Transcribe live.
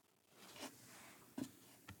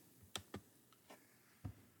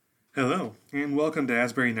Hello, and welcome to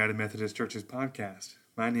Asbury United Methodist Church's podcast.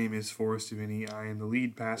 My name is Forrest Duvinny. I am the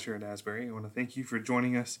lead pastor at Asbury. I want to thank you for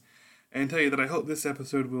joining us and tell you that I hope this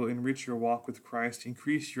episode will enrich your walk with Christ,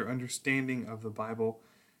 increase your understanding of the Bible,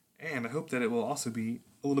 and I hope that it will also be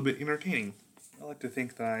a little bit entertaining. I like to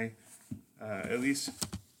think that I at least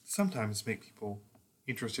sometimes make people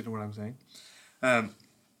interested in what I'm saying.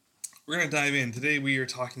 We're going to dive in. Today we are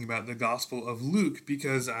talking about the Gospel of Luke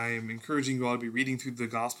because I am encouraging you all to be reading through the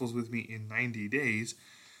Gospels with me in 90 days.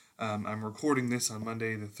 I'm recording this on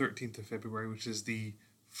Monday, the 13th of February, which is the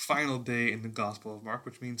final day in the Gospel of Mark,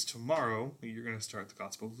 which means tomorrow you're going to start the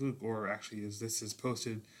Gospel of Luke, or actually as this is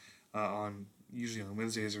posted usually on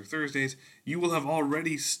Wednesdays or Thursdays, you will have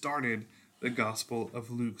already started the Gospel of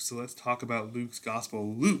Luke. So let's talk about Luke's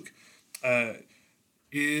Gospel. Luke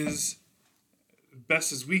is...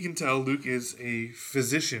 Best as we can tell, Luke is a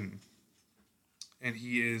physician, and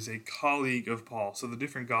he is a colleague of Paul. So the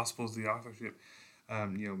different Gospels, the authorship,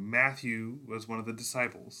 Matthew was one of the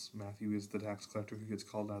disciples. Matthew is the tax collector who gets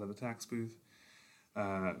called out of the tax booth,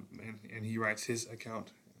 and he writes his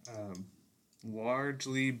account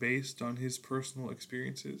largely based on his personal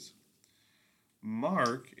experiences.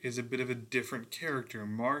 Mark is a bit of a different character.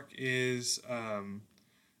 Mark is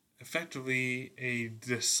effectively a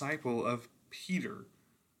disciple of Peter.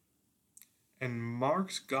 And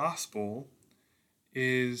Mark's gospel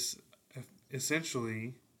is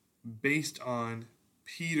essentially based on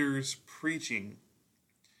Peter's preaching.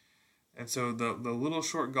 And so the little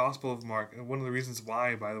short gospel of Mark, and one of the reasons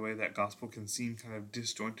why, by the way, that gospel can seem kind of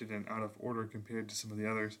disjointed and out of order compared to some of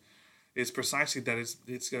the others, is precisely that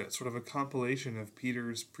it's got sort of a compilation of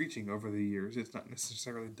Peter's preaching over the years. It's not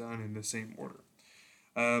necessarily done in the same order.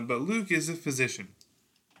 But Luke is a physician.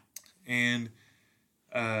 And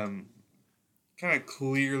kind of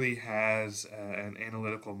clearly has an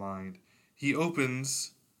analytical mind. He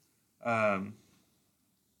opens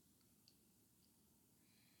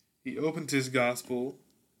his gospel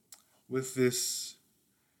with this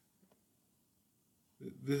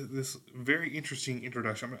very interesting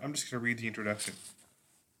introduction. I'm just going to read the introduction.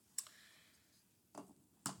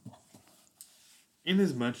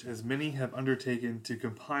 Inasmuch as many have undertaken to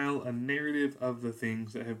compile a narrative of the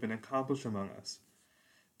things that have been accomplished among us,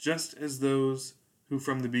 just as those who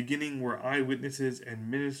from the beginning were eyewitnesses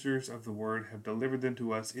and ministers of the word have delivered them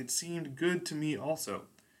to us, it seemed good to me also,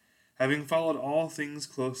 having followed all things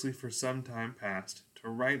closely for some time past, to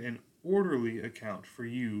write an orderly account for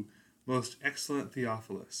you, most excellent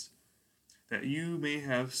Theophilus, that you may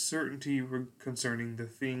have certainty concerning the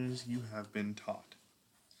things you have been taught.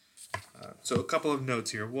 So a couple of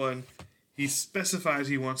notes here. One, he specifies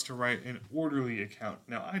he wants to write an orderly account.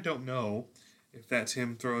 Now, I don't know if that's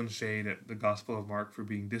him throwing shade at the Gospel of Mark for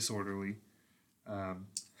being disorderly,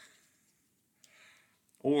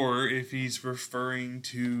 or if he's referring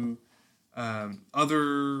to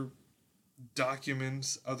other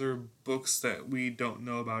documents, other books that we don't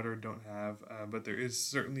know about or don't have, but there is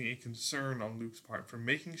certainly a concern on Luke's part for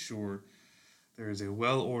making sure there is a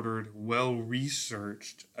well-ordered,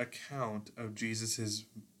 well-researched account of Jesus'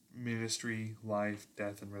 ministry, life,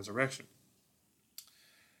 death, and resurrection.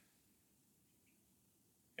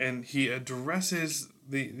 And he addresses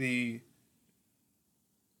the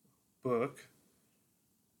book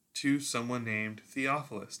to someone named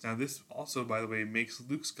Theophilus. Now, this also, by the way, makes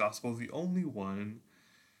Luke's gospel the only one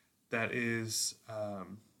that is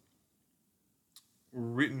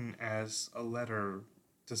written as a letter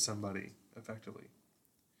to somebody, effectively.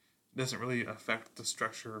 It doesn't really affect the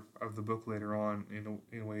structure of the book later on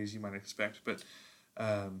in ways you might expect, but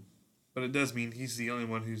it does mean he's the only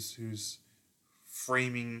one who's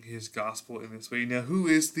framing his gospel in this way. Now, who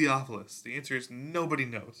is Theophilus? The answer is nobody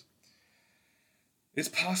knows. It's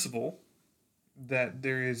possible that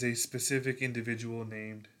there is a specific individual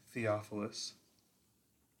named Theophilus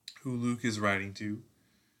who Luke is writing to.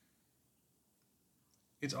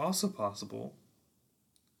 It's also possible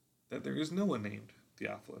that there is no one named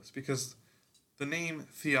Theophilus, because the name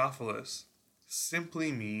Theophilus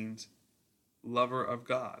simply means lover of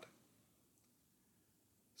God.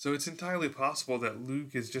 So it's entirely possible that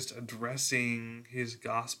Luke is just addressing his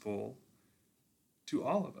gospel to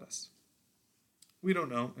all of us. We don't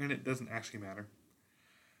know, and it doesn't actually matter.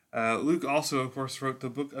 Luke also, of course, wrote the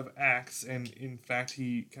book of Acts, and in fact,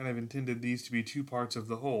 he kind of intended these to be two parts of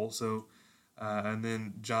the whole. So, and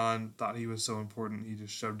then John thought he was so important, he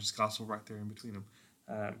just shoved his gospel right there in between them.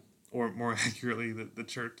 Or more accurately, the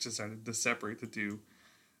church decided to separate the two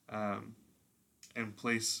and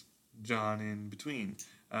place John in between.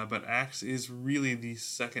 But Acts is really the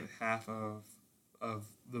second half of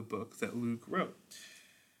the book that Luke wrote.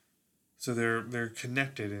 So they're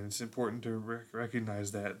connected, and it's important to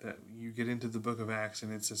recognize that you get into the book of Acts,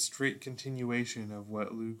 and it's a straight continuation of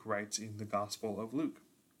what Luke writes in the Gospel of Luke.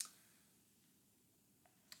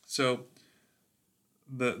 So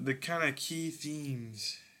the kind of key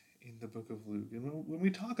themes in the book of Luke, and when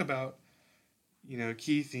we talk about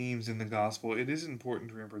key themes in the Gospel, it is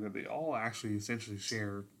important to remember that they all actually essentially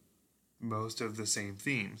share most of the same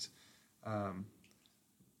themes.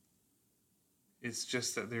 It's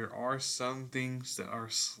just that there are some things that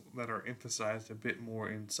are emphasized a bit more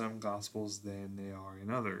in some Gospels than they are in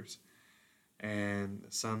others. And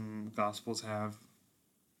some Gospels have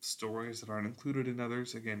stories that aren't included in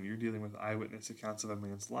others. Again, you're dealing with eyewitness accounts of a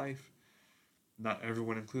man's life. Not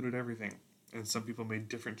everyone included everything. And some people made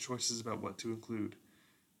different choices about what to include.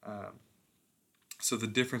 So the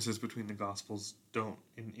differences between the Gospels don't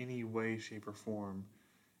in any way, shape, or form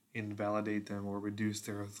invalidate them or reduce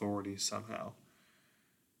their authority somehow.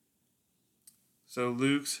 So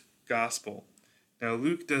Luke's Gospel. Now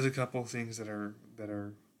Luke does a couple things that are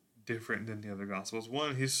different than the other Gospels.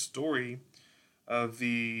 One, his story of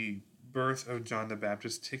the birth of John the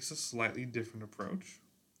Baptist takes a slightly different approach.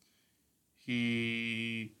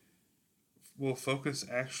 He will focus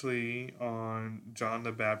actually on John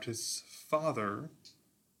the Baptist's father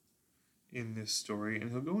in this story,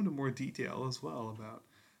 and he'll go into more detail as well about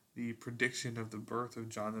the prediction of the birth of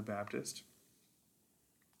John the Baptist.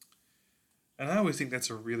 And I always think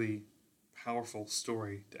that's a really powerful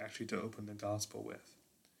story to open the gospel with.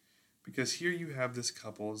 Because here you have this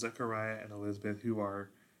couple, Zechariah and Elizabeth, who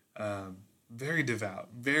are very devout,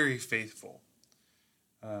 very faithful,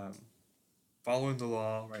 following the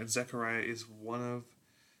law, right? Zechariah is one of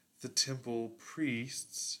the temple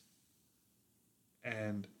priests,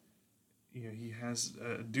 and he has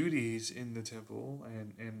duties in the temple,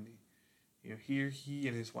 and here he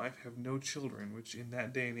and his wife have no children, which in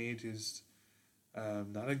that day and age is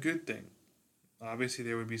not a good thing. Obviously,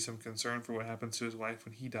 there would be some concern for what happens to his wife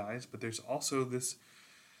when he dies, but there's also this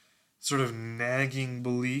sort of nagging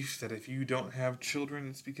belief that if you don't have children,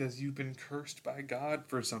 it's because you've been cursed by God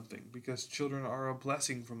for something, because children are a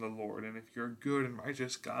blessing from the Lord, and if you're good and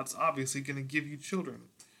righteous, God's obviously going to give you children.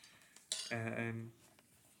 And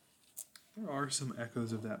there are some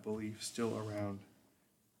echoes of that belief still around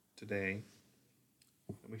today,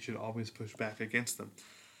 and we should always push back against them.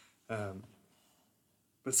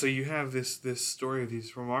 But so you have this story of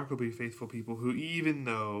these remarkably faithful people who, even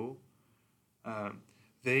though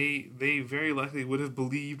they very likely would have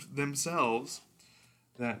believed themselves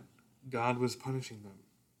that God was punishing them,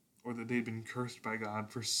 or that they'd been cursed by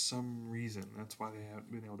God for some reason. That's why they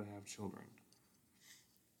haven't been able to have children.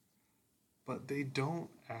 But they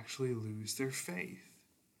don't actually lose their faith.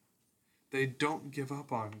 They don't give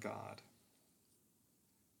up on God.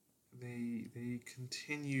 They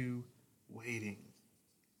continue waiting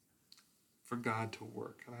for God to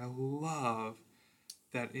work. And I love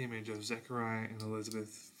that image of Zechariah and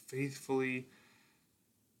Elizabeth faithfully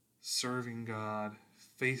serving God,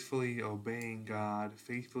 faithfully obeying God,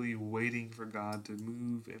 faithfully waiting for God to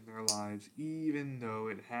move in their lives, even though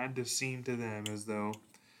it had to seem to them as though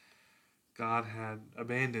God had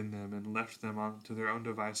abandoned them and left them to their own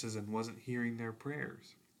devices and wasn't hearing their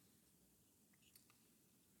prayers.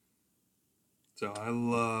 So I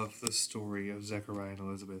love the story of Zechariah and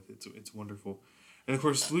Elizabeth. It's wonderful. And of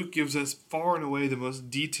course, Luke gives us far and away the most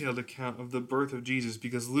detailed account of the birth of Jesus,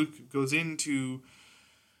 because Luke goes into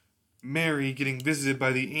Mary getting visited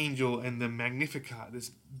by the angel and the Magnificat, this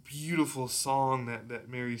beautiful song that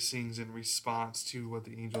Mary sings in response to what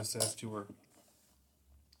the angel says to her.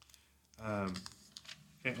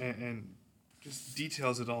 And just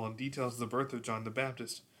details it all, and details the birth of John the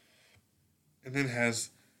Baptist. And then has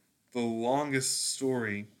the longest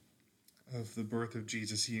story of the birth of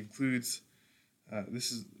Jesus. He includes,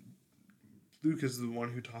 Luke is the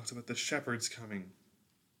one who talks about the shepherds coming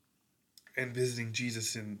and visiting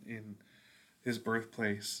Jesus in his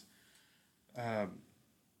birthplace,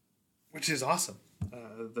 which is awesome.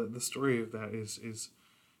 The story of that is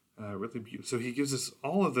really beautiful. So he gives us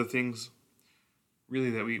all of the things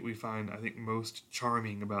really that we find, I think, most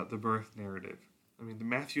charming about the birth narrative. I mean,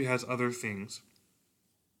 Matthew has other things,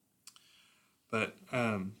 but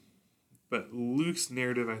Luke's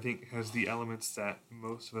narrative, I think, has the elements that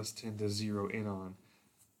most of us tend to zero in on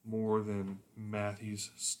more than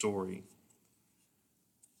Matthew's story.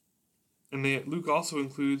 And Luke also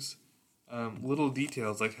includes little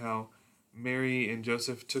details like how Mary and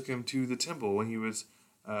Joseph took him to the temple when he was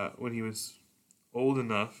old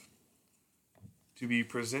enough to be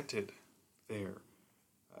presented there.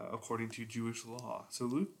 according to Jewish law. So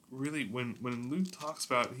Luke really, when Luke talks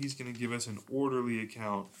about he's going to give us an orderly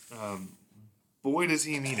account, boy does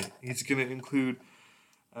he mean it. He's going to include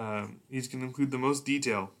the most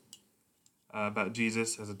detail about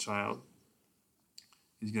Jesus as a child.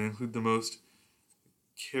 He's going to include the most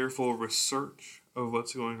careful research of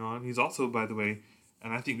what's going on. He's also, by the way,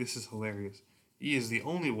 and I think this is hilarious, he is the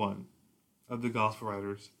only one of the gospel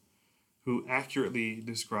writers who accurately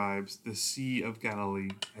describes the Sea of Galilee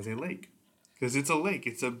as a lake. Because it's a lake.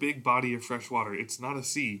 It's a big body of fresh water. It's not a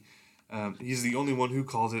sea. He's the only one who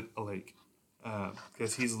calls it a lake.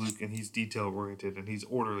 Because he's Luke and he's detail-oriented and he's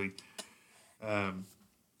orderly.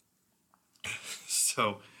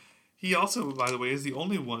 So, he also, by the way, is the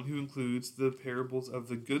only one who includes the parables of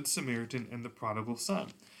the Good Samaritan and the prodigal son.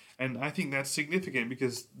 And I think that's significant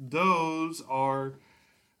because those are,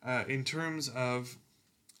 in terms of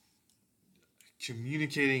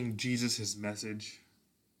communicating Jesus' message,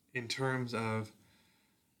 in terms of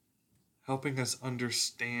helping us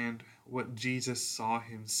understand what Jesus saw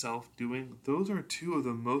himself doing, those are two of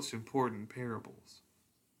the most important parables.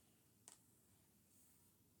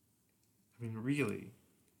 I mean, really,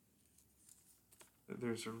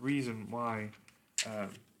 there's a reason why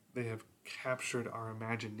they have captured our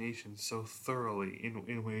imagination so thoroughly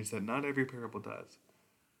in ways that not every parable does.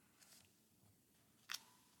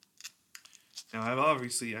 Now,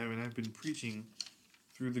 I've been preaching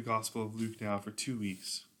through the Gospel of Luke now for 2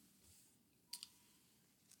 weeks.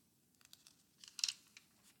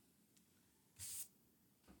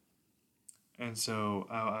 And so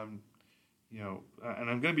I'm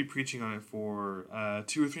going to be preaching on it for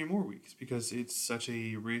 2 or 3 more weeks because it's such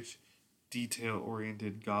a rich,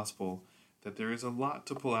 detail-oriented gospel that there is a lot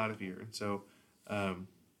to pull out of here. And so I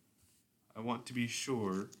want to be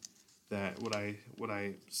sure that what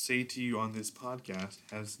I say to you on this podcast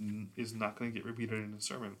is not going to get repeated in a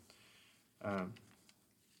sermon. I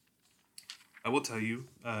will tell you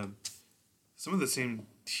some of the same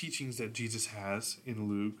teachings that Jesus has in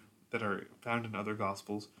Luke that are found in other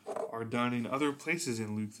Gospels are done in other places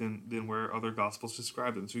in Luke than where other Gospels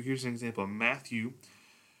describe them. So here's an example. Matthew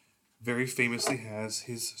very famously has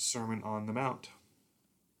his Sermon on the Mount.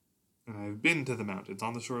 And I've been to the Mount. It's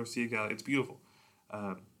on the shore of Sea of Galilee. It's beautiful.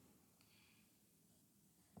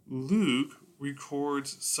 Luke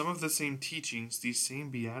records some of the same teachings, these same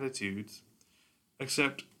Beatitudes,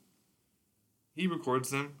 except he records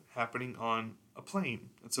them happening on a plane.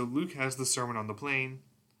 And so Luke has the Sermon on the Plain.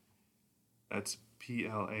 That's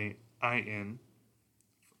Plain,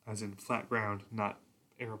 as in flat ground, not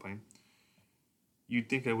airplane. You'd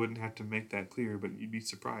think I wouldn't have to make that clear, but you'd be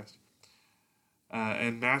surprised.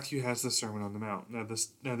 And Matthew has the Sermon on the Mount. Now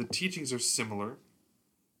the teachings are similar,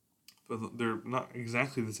 but they're not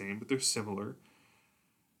exactly the same, but they're similar.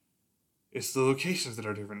 It's the locations that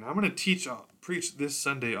are different. Now, I'm going to preach this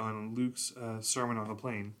Sunday on Luke's Sermon on the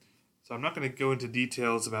Plain. So I'm not going to go into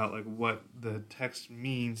details about like what the text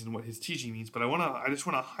means and what his teaching means, but I just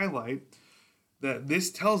want to highlight that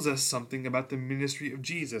this tells us something about the ministry of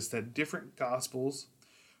Jesus, that different gospels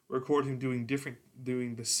record him doing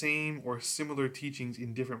the same or similar teachings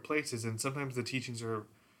in different places, and sometimes the teachings are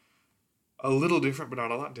a little different, but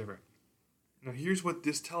not a lot different. Now, here's what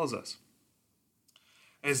this tells us.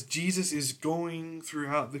 As Jesus is going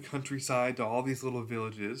throughout the countryside to all these little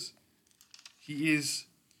villages, he is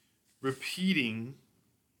repeating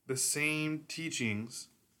the same teachings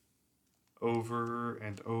over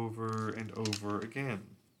and over and over again.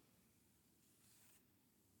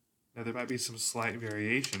 Now, there might be some slight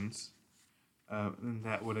variations, and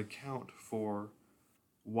that would account for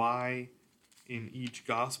why in each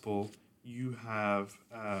gospel you have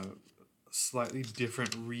slightly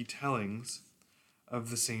different retellings of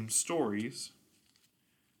the same stories,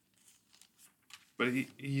 but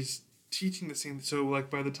he's teaching the same. So, like,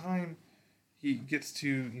 by the time he gets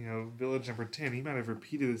to village number 10, he might have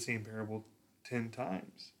repeated the same parable 10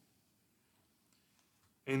 times,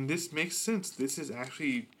 and this makes sense. This is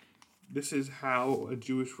how a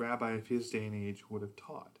Jewish rabbi of his day and age would have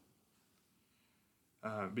taught,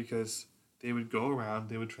 because they would go around,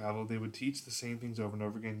 they would travel, they would teach the same things over and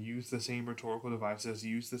over again, use the same rhetorical devices,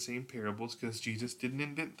 use the same parables, because Jesus didn't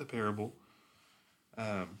invent the parable.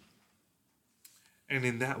 And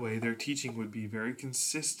in that way, their teaching would be very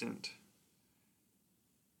consistent.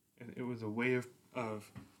 And it was a way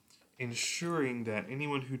of ensuring that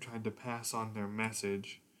anyone who tried to pass on their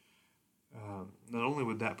message, not only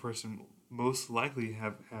would that person most likely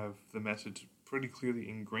have the message pretty clearly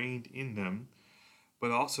ingrained in them, but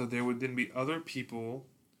also there would then be other people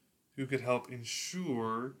who could help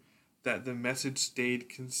ensure that the message stayed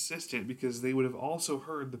consistent, because they would have also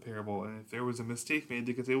heard the parable, and if there was a mistake made,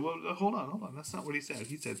 they could say, well, hold on, that's not what he said.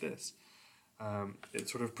 He said this. It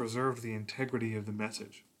sort of preserved the integrity of the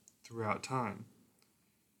message throughout time.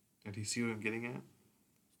 And do you see what I'm getting at?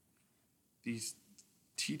 These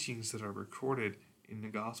teachings that are recorded in the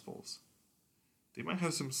Gospels, they might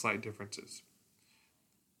have some slight differences,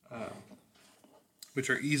 which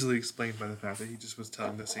are easily explained by the fact that he just was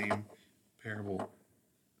telling the same parable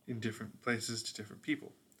in different places to different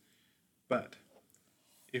people. But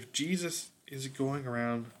if Jesus is going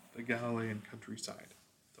around the Galilean countryside,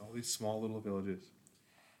 all these small little villages,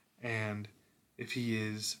 and if he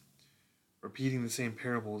is repeating the same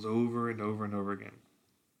parables over and over and over again,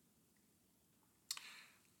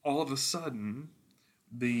 all of a sudden,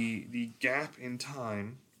 the gap in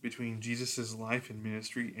time between Jesus' life and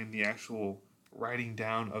ministry and the actual writing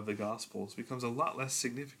down of the Gospels becomes a lot less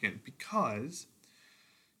significant, because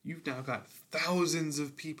you've now got thousands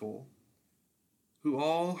of people who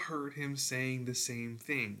all heard him saying the same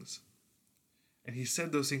things. And he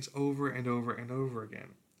said those things over and over and over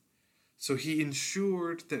again. So he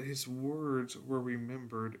ensured that his words were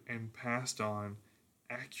remembered and passed on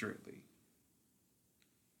accurately.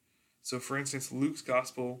 So, for instance, Luke's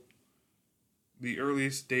Gospel, the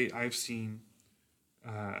earliest date I've seen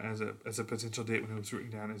as a potential date when it was written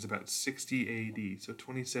down is about 60 A.D., so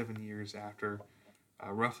 27 years after,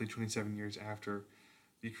 roughly 27 years after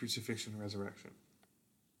the crucifixion and resurrection.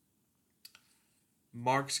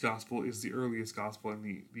 Mark's Gospel is the earliest Gospel, and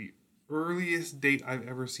the earliest date I've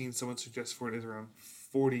ever seen someone suggest for it is around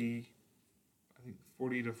 40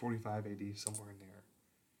 to 45 AD, somewhere in there.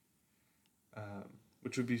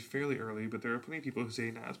 Which would be fairly early, but there are plenty of people who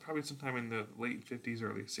say, it's probably sometime in the late 50s,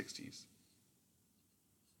 early 60s.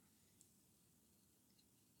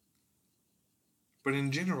 But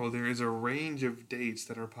in general, there is a range of dates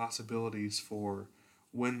that are possibilities for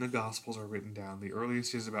when the Gospels are written down. The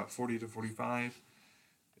earliest is about 40 to 45.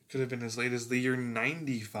 It could have been as late as the year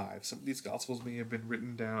 95. Some of these Gospels may have been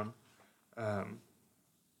written down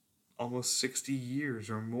almost 60 years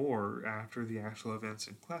or more after the actual events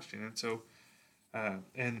in question. And so,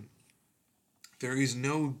 and there is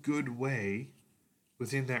no good way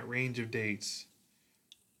within that range of dates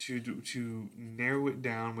to narrow it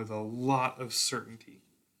down with a lot of certainty.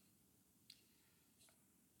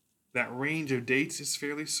 That range of dates is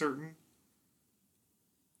fairly certain,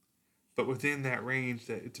 but within that range,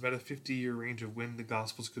 that it's about a 50-year range of when the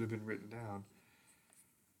Gospels could have been written down,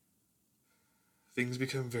 things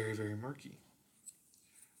become very, very murky.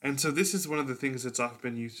 And so this is one of the things that's often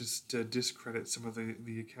been used to discredit some of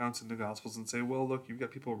the accounts in the Gospels and say, well, look, you've got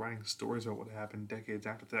people writing stories about what happened decades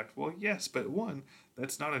after the fact. Well, yes, but one,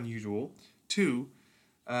 that's not unusual. Two,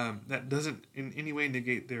 that doesn't in any way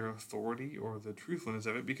negate their authority or the truthfulness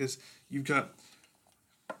of it, because you've got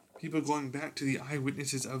people going back to the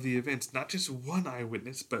eyewitnesses of the events. Not just one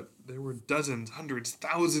eyewitness, but there were dozens, hundreds,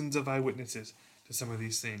 thousands of eyewitnesses to some of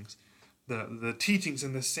these things. The teachings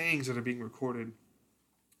and the sayings that are being recorded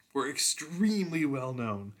were extremely well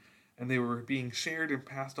known, and they were being shared and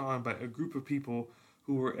passed on by a group of people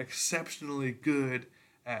who were exceptionally good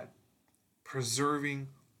at preserving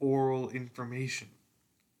oral information.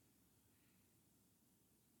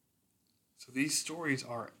 So these stories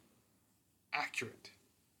are accurate.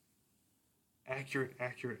 Accurate.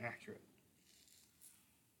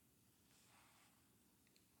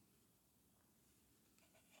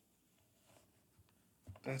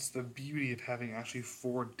 That's the beauty of having actually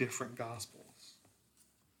 4 different Gospels,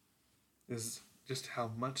 is just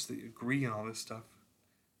how much they agree on all this stuff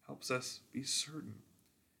helps us be certain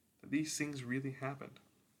that these things really happened.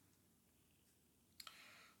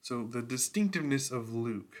 So the distinctiveness of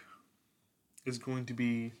Luke is going to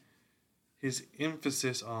be his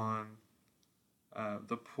emphasis on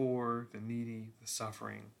the poor, the needy, the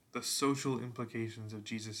suffering, the social implications of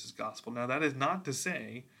Jesus' gospel. Now, that is not to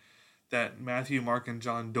say that Matthew, Mark, and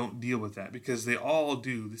John don't deal with that, because they all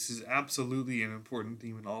do. This is absolutely an important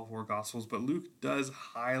theme in all 4 Gospels, but Luke does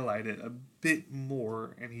highlight it a bit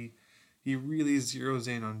more, and he really zeroes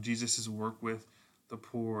in on Jesus' work with the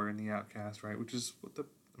poor and the outcast, right? Which is what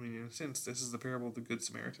in a sense, this is the parable of the Good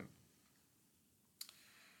Samaritan.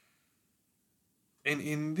 And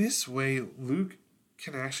in this way, Luke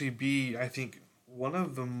can actually be, I think, one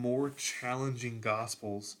of the more challenging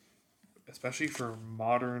Gospels, especially for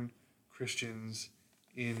modern Christians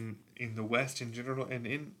in the West in general, and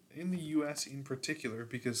in the U.S. in particular,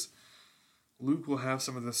 because Luke will have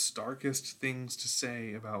some of the starkest things to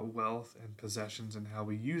say about wealth and possessions and how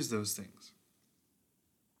we use those things.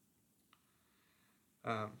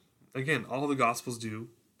 Again, all the Gospels do,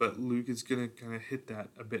 but Luke is going to kind of hit that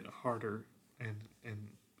a bit harder and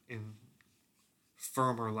in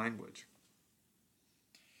firmer language.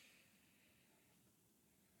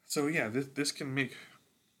 So yeah, this can make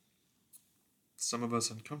some of us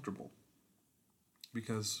uncomfortable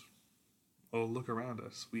because, oh, look around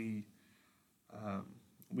us. We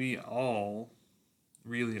all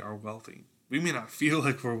really are wealthy. We may not feel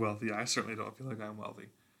like we're wealthy. I certainly don't feel like I'm wealthy.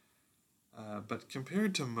 But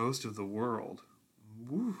compared to most of the world,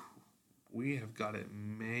 woo, we have got it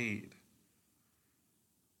made.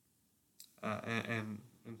 And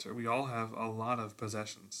so we all have a lot of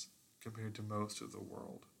possessions compared to most of the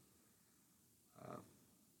world.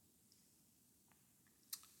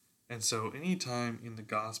 And so anytime in the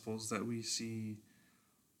Gospels that we see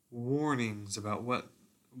warnings about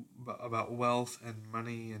wealth and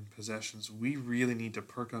money and possessions, we really need to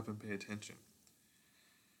perk up and pay attention.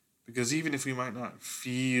 Because even if we might not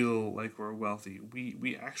feel like we're wealthy,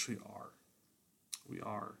 we actually are. We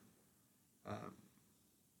are.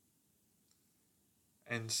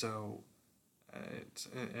 And so,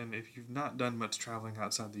 and if you've not done much traveling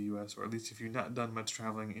outside the U.S., or at least if you've not done much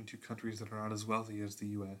traveling into countries that are not as wealthy as the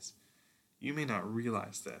U.S., you may not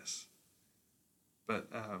realize this. But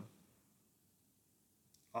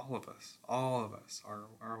all of us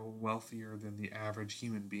are wealthier than the average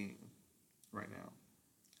human being right now.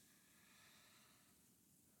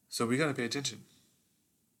 So we got to pay attention.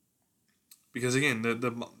 Because again,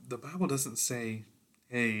 the Bible doesn't say,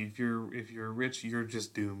 hey, if you're rich, you're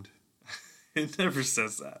just doomed. It never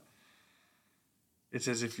says that. It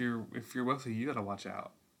says if you're wealthy, you got to watch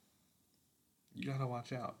out. You got to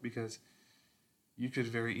watch out because you could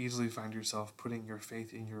very easily find yourself putting your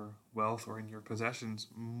faith in your wealth or in your possessions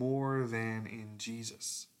more than in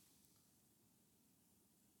Jesus.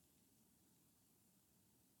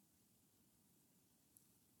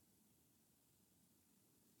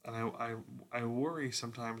 And I worry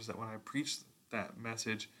sometimes that when I preach that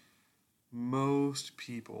message, most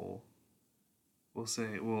people will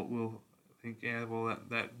say, will think, yeah, well,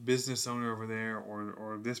 that business owner over there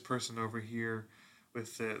or this person over here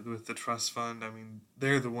with the trust fund, I mean,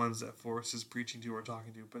 they're the ones that Forrest is preaching to or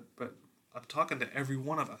talking to, but I'm talking to every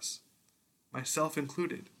one of us, myself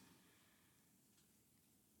included.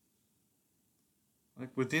 Like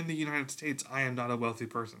within the United States, I am not a wealthy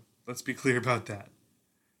person. Let's be clear about that.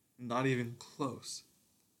 Not even close.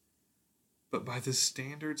 But by the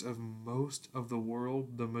standards of most of the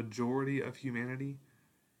world, the majority of humanity,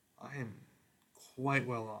 I am quite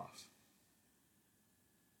well off.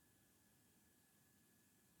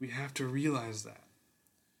 We have to realize that.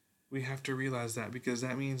 We have to realize that because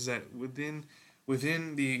that means that within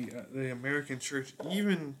the American church,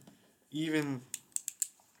 even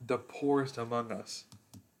the poorest among us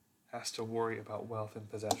has to worry about wealth and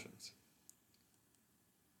possessions.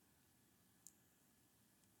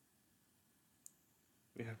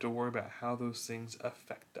 We have to worry about how those things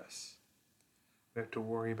affect us. We have to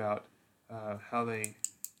worry about how they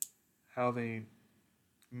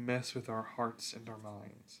mess with our hearts and our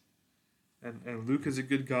minds. And Luke is a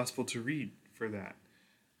good gospel to read for that.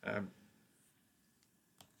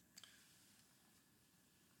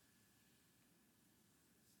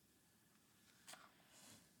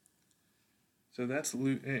 So that's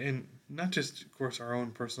Luke, and not just, of course, our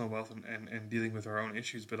own personal wealth and dealing with our own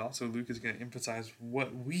issues, but also Luke is going to emphasize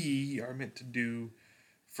what we are meant to do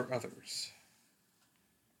for others.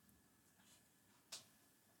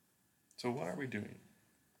 So what are we doing?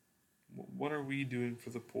 What are we doing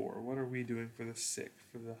for the poor? What are we doing for the sick,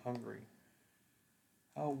 for the hungry?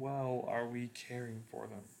 How well are we caring for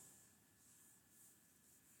them?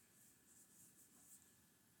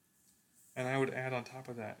 And I would add on top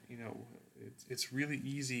of that, it's really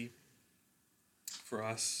easy for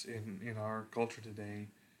us in our culture today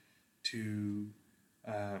to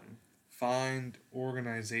find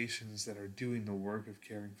organizations that are doing the work of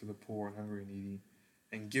caring for the poor and hungry and needy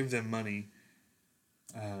and give them money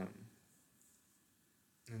and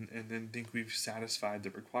then think we've satisfied the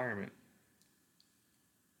requirement.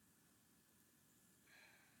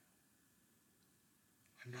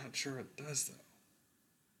 I'm not sure it does, though.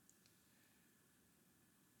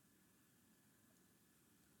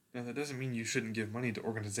 Now, that doesn't mean you shouldn't give money to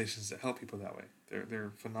organizations that help people that way.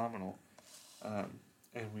 They're phenomenal.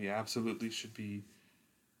 And we absolutely should be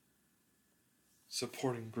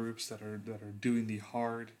supporting groups that are doing the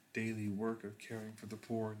hard daily work of caring for the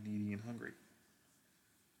poor, needy, and hungry.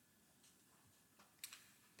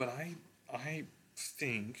 But I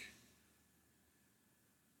think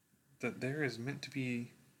that there is meant to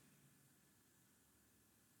be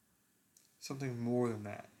something more than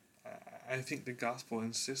that. I think the gospel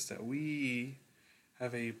insists that we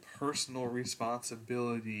have a personal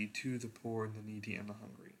responsibility to the poor and the needy and the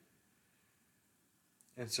hungry.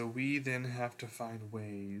 And so we then have to find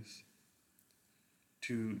ways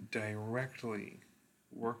to directly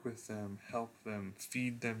work with them, help them,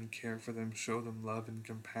 feed them, care for them, show them love and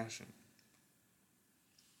compassion.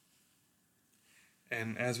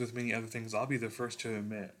 And as with many other things, I'll be the first to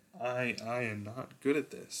admit, I am not good at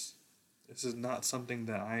this. This is not something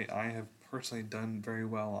that I have personally done very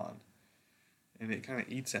well on. And it kind of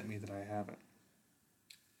eats at me that I haven't.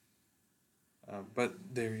 But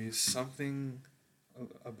there is something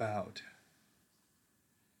about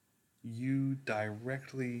you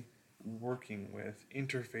directly working with,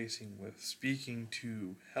 interfacing with, speaking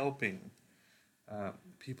to, helping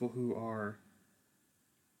people who are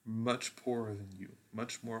much poorer than you,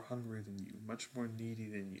 much more hungry than you, much more needy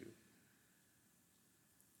than you.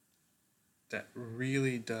 That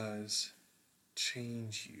really does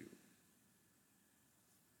change you.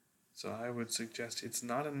 So I would suggest it's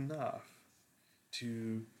not enough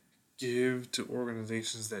to give to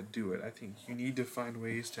organizations that do it. I think you need to find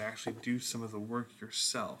ways to actually do some of the work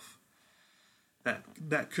yourself.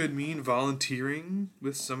 That could mean volunteering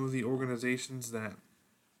with some of the organizations that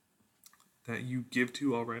you give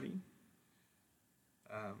to already.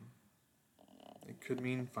 It could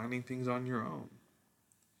mean finding things on your own.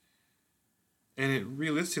 And it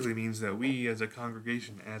realistically means that we as a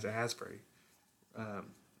congregation, as Asbury,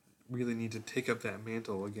 really need to take up that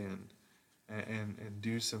mantle again and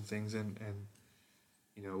do some things. And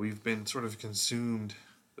we've been sort of consumed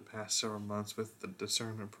the past several months with the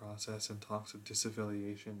discernment process and talks of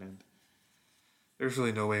disaffiliation, and there's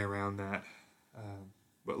really no way around that.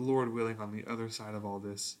 But Lord willing, on the other side of all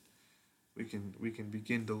this, we can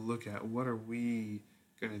begin to look at what are we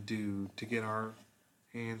going to do to get our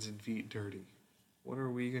hands and feet dirty. What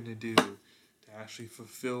are we going to do to actually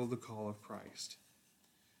fulfill the call of Christ?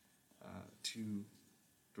 To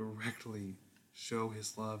directly show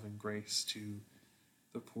his love and grace to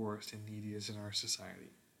the poorest and neediest in our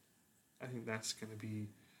society. I think that's going to be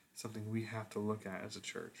something we have to look at as a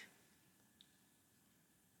church.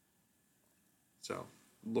 So,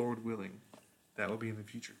 Lord willing, that will be in the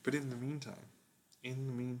future. But in the meantime,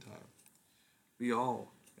 we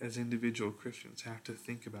all, as individual Christians, have to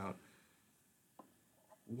think about,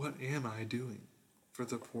 what am I doing for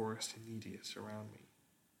the poorest and neediest around me?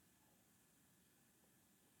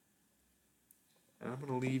 And I'm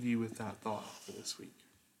going to leave you with that thought for this week.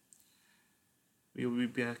 We will be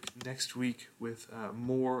back next week with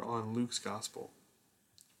more on Luke's Gospel.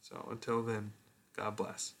 So until then, God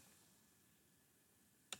bless.